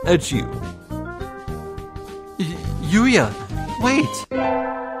 As you. Yuya! Wait!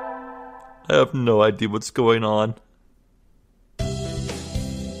 I have no idea what's going on.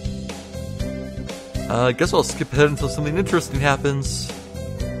 I guess I'll skip ahead until something interesting happens.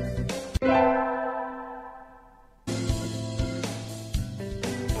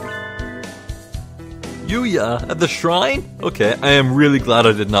 Yuya at the shrine? Okay, I am really glad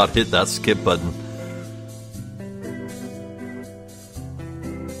I did not hit that skip button.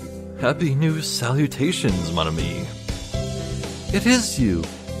 Happy New Salutations, Monami. It is you.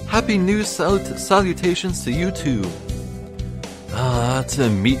 Happy New Salutations to you too. To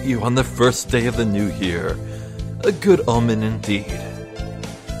meet you on the first day of the new year. A good omen indeed.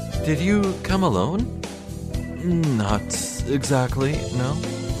 Did you come alone? Not exactly, no.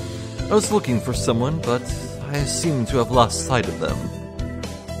 I was looking for someone, but I seem to have lost sight of them.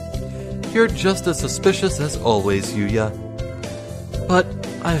 You're just as suspicious as always, Yuya. But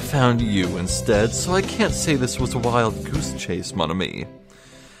I found you instead, so I can't say this was a wild goose chase, Monami.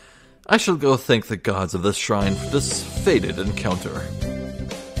 I shall go thank the gods of this shrine for this fated encounter.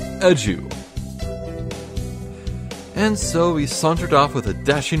 Adieu. And so he sauntered off with a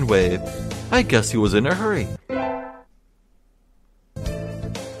dashing wave. I guess he was in a hurry.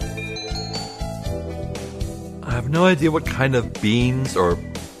 I have no idea what kind of beans that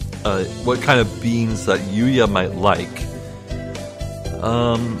Yuya might like.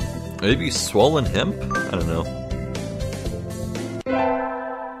 Maybe swollen hemp? I don't know.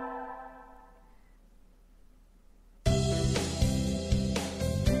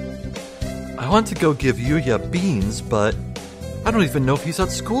 I want to go give Yuya beans, but I don't even know if he's at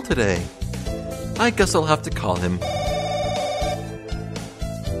school today. I guess I'll have to call him.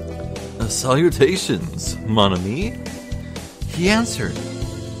 Salutations, mon ami. He answered.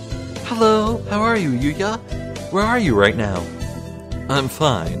 Hello, how are you, Yuya? Where are you right now? I'm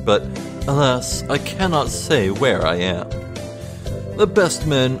fine, but alas, I cannot say where I am. The best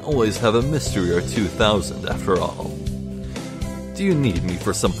men always have a mystery or 2,000 after all. Do you need me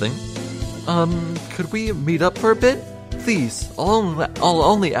for something? Could we meet up for a bit? Please, I'll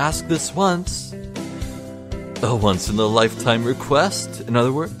only ask this once. A once-in-a-lifetime request, in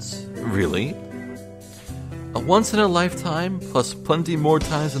other words? Really? A once-in-a-lifetime plus plenty more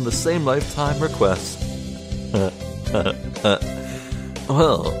times in the same lifetime request.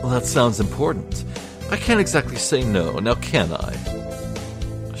 Well, that sounds important. I can't exactly say no, now can I?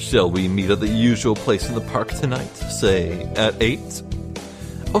 Shall we meet at the usual place in the park tonight? Say, at 8?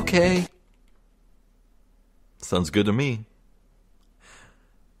 Okay. Sounds good to me.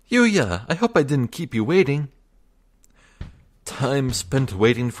 Yuya, I hope I didn't keep you waiting. Time spent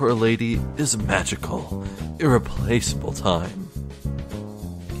waiting for a lady is magical, irreplaceable time.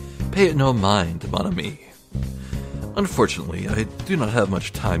 Pay it no mind, mon ami. Unfortunately, I do not have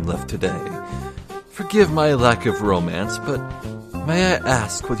much time left today. Forgive my lack of romance, but may I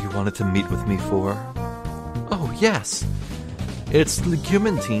ask what you wanted to meet with me for? Oh, yes. It's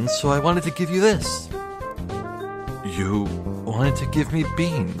Legumantine, so I wanted to give you this. You wanted to give me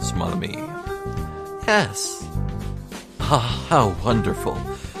beans, mon ami? Yes. Ah, how wonderful.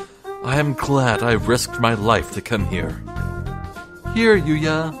 I am glad I risked my life to come here. Here,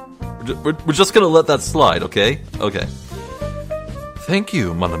 Yuya. We're just gonna let that slide, okay? Okay. Thank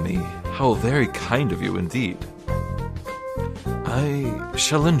you, mon ami. How very kind of you indeed. I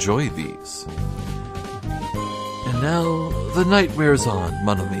shall enjoy these. And now the night wears on,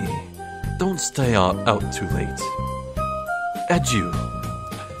 mon ami. Don't stay out too late. Adieu.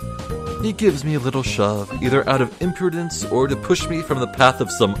 He gives me a little shove, either out of impudence or to push me from the path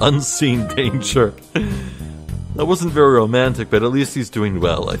of some unseen danger. That wasn't very romantic, but at least he's doing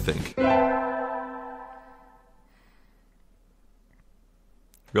well, I think.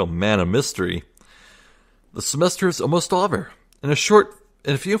 Real man of mystery. The semester is almost over. In a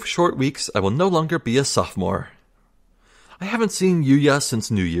few short weeks, I will no longer be a sophomore. I haven't seen Yuya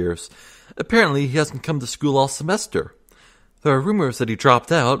since New Year's. Apparently, he hasn't come to school all semester. There are rumors that he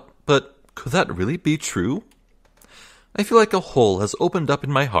dropped out, but could that really be true? I feel like a hole has opened up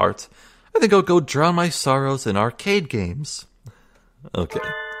in my heart. I think I'll go drown my sorrows in arcade games. Okay.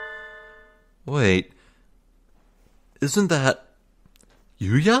 Wait. Isn't that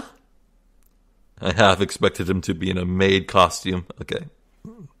Yuya? I half expected him to be in a maid costume. Okay.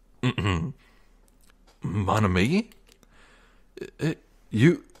 Mon ami?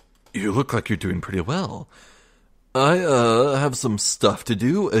 You look like you're doing pretty well. I have some stuff to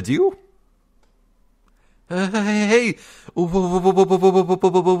do. Adieu? Hey!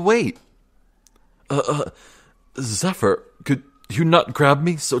 Wait! Zephyr, could you not grab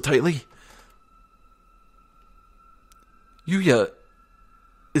me so tightly? Yuya,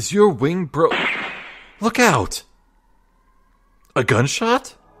 is your wing Look out! A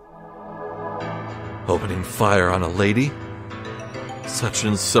gunshot? Opening fire on a lady? Such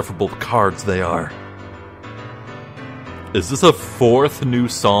insufferable cards they are. Is this a fourth new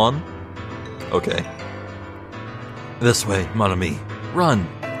song? Okay. This way, mon ami. Run!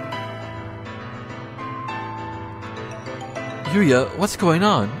 Yuya, what's going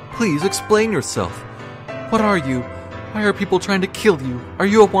on? Please explain yourself. What are you? Why are people trying to kill you? Are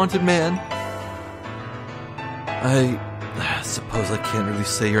you a wanted man? I suppose I can't really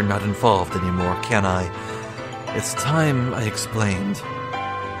say you're not involved anymore, can I? It's time I explained.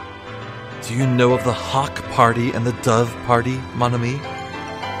 Do you know of the Hawk Party and the Dove Party, mon ami?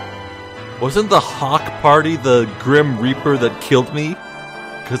 Wasn't the Hawk Party the Grim Reaper that killed me?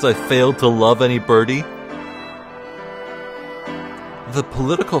 Because I failed to love any birdie? The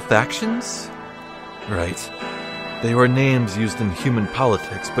political factions? Right. They were names used in human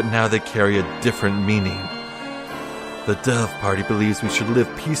politics, but now they carry a different meaning. The Dove Party believes we should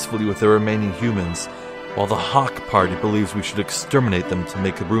live peacefully with the remaining humans, while the Hawk Party believes we should exterminate them to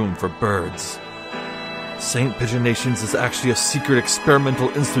make room for birds. St. Pigeon Nations is actually a secret experimental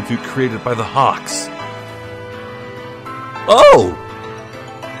institute created by the Hawks. Oh!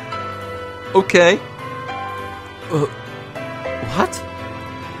 Okay. What?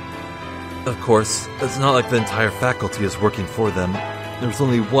 Of course, it's not like the entire faculty is working for them. There's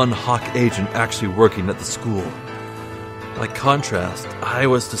only one Hawk agent actually working at the school. By contrast, I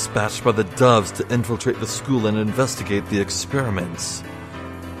was dispatched by the Doves to infiltrate the school and investigate the experiments.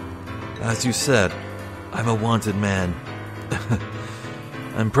 As you said, I'm a wanted man.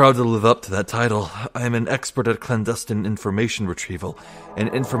 I'm proud to live up to that title. I am an expert at clandestine information retrieval, and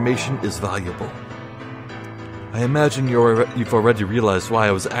information is valuable. I imagine you've already realized why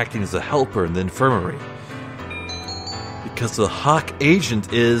I was acting as a helper in the infirmary. Because the Hawk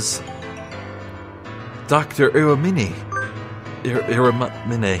agent is Dr. Iwamine.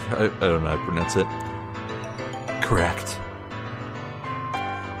 Iwamine. I don't know how to pronounce it. Correct.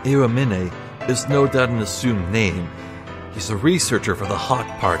 Iwamine is no doubt an assumed name. He's a researcher for the Hawk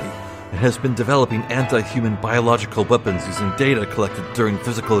Party and has been developing anti-human biological weapons using data collected during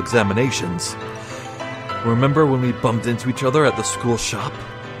physical examinations. Remember when we bumped into each other at the school shop?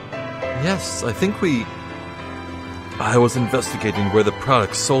 Yes, I think I was investigating where the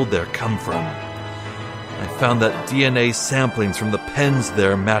products sold there come from. I found that DNA samplings from the pens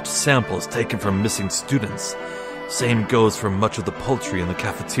there match samples taken from missing students. Same goes for much of the poultry in the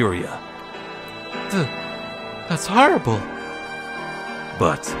cafeteria. That's horrible.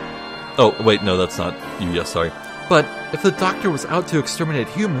 But... Oh, wait, no, that's not you, yes, sorry. But if the doctor was out to exterminate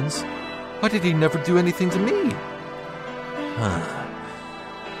humans, why did he never do anything to me?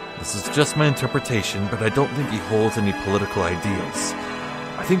 This is just my interpretation, but I don't think he holds any political ideals.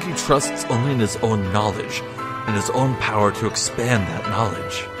 I think he trusts only in his own knowledge, and his own power to expand that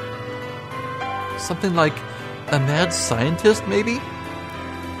knowledge. Something like a mad scientist, maybe?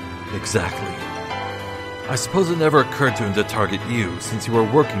 Exactly. I suppose it never occurred to him to target you, since you were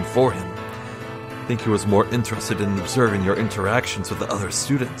working for him. I think he was more interested in observing your interactions with the other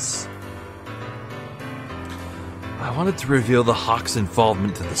students. I wanted to reveal the Hawk's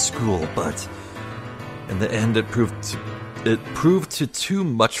involvement in the school, but in the end it proved too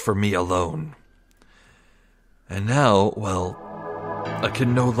much for me alone. And now, well, I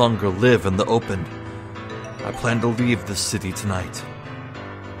can no longer live in the open. I plan to leave this city tonight.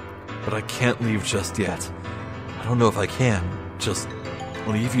 But I can't leave just yet. I don't know if I can just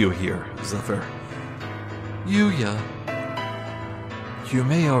leave you here, Zephyr. Yuya. You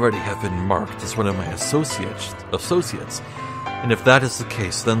may already have been marked as one of my associates, and if that is the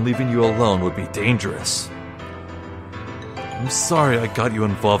case, then leaving you alone would be dangerous. I'm sorry I got you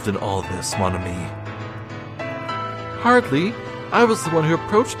involved in all this, mon ami. Hardly. I was the one who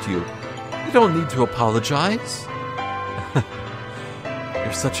approached you. You don't need to apologize.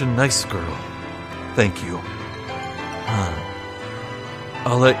 You're such a nice girl. Thank you.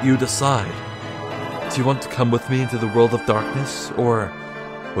 I'll let you decide. Do you want to come with me into the world of darkness, or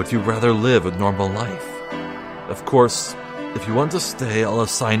would you rather live a normal life? Of course, if you want to stay, I'll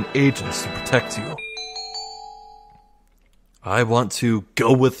assign agents to protect you. I want to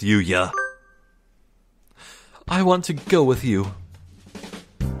go with you, yeah. I want to go with you.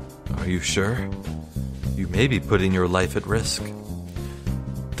 Are you sure? You may be putting your life at risk.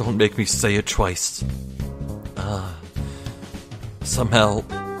 Don't make me say it twice. Somehow,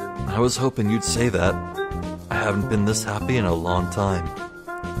 I was hoping you'd say that. I haven't been this happy in a long time.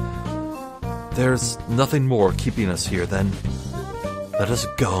 There's nothing more keeping us here, then. Let us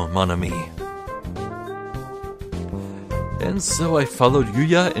go, mon ami. And so I followed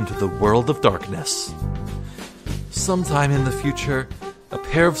Yuya into the world of darkness. Sometime in the future, a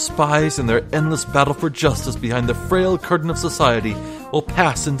pair of spies and their endless battle for justice behind the frail curtain of society will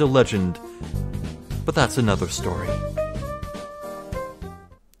pass into legend. But that's another story.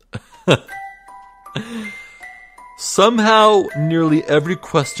 Somehow, nearly every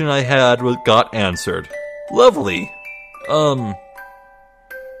question I had got answered. Lovely.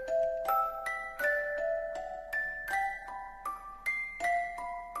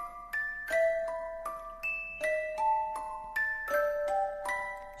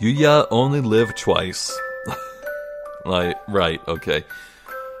 Yuya only lived twice. Right, okay.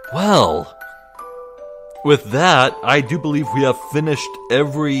 Well, with that, I do believe we have finished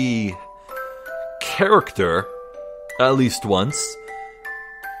every character, at least once.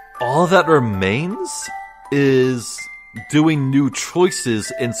 All that remains is doing new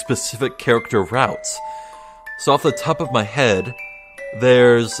choices in specific character routes. So off the top of my head,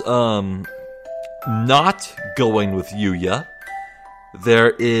 there's, not going with Yuya.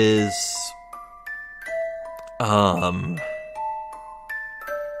 There is,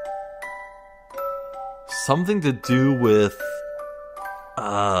 something to do with,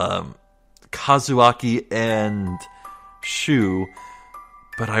 Kazuaki and Shu,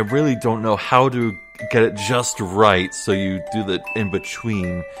 but I really don't know how to get it just right, so you do the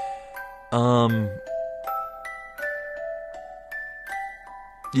in-between.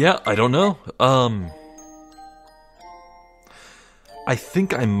 Yeah, I don't know. I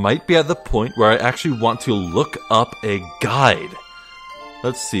think I might be at the point where I actually want to look up a guide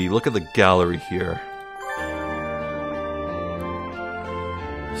Let's see, look at the gallery here.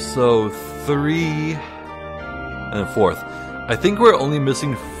 So, 3 and a 4th. I think we're only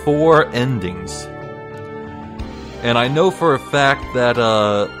missing 4 endings. And I know for a fact that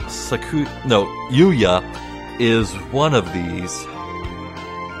Yuya is one of these.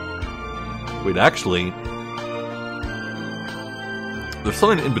 Wait, actually, there's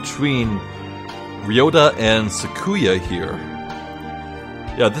something in between Ryota and Sakuya here.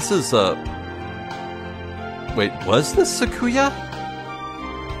 Yeah, this is, wait, was this Sakuya?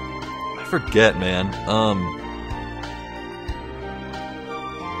 I forget, man.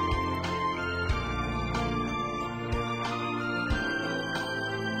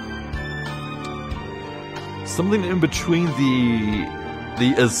 Something in between the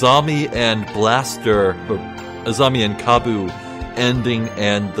Azami and Blaster, or Azami and Kabu ending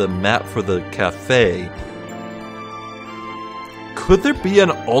and the map for the cafe. Could there be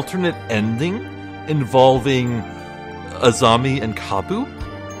an alternate ending involving Azami and Kabu?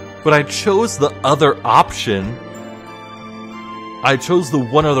 But I chose the other option. I chose the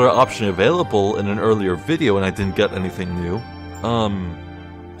one other option available in an earlier video and I didn't get anything new.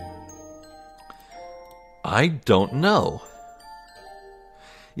 I don't know.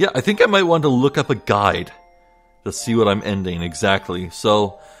 Yeah, I think I might want to look up a guide to see what I'm ending exactly.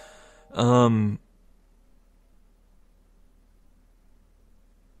 So, well,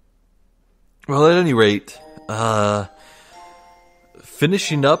 at any rate,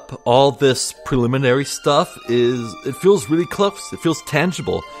 finishing up all this preliminary stuff it feels really close. It feels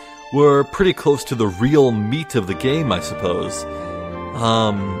tangible. We're pretty close to the real meat of the game, I suppose.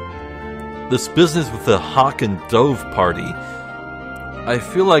 This business with the Hawk and Dove party, I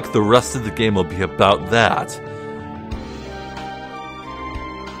feel like the rest of the game will be about that.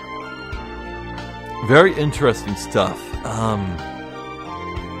 Very interesting stuff.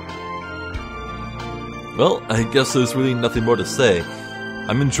 Well, I guess there's really nothing more to say.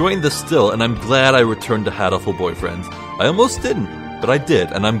 I'm enjoying this still, and I'm glad I returned to Hatoful Boyfriend. I almost didn't, but I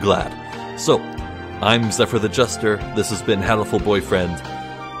did, and I'm glad. So, I'm Zephyr the Jester. This has been Hatoful Boyfriend.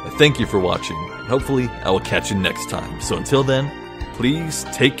 Thank you for watching, and hopefully I will catch you next time. So until then, please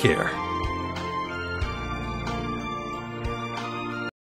take care.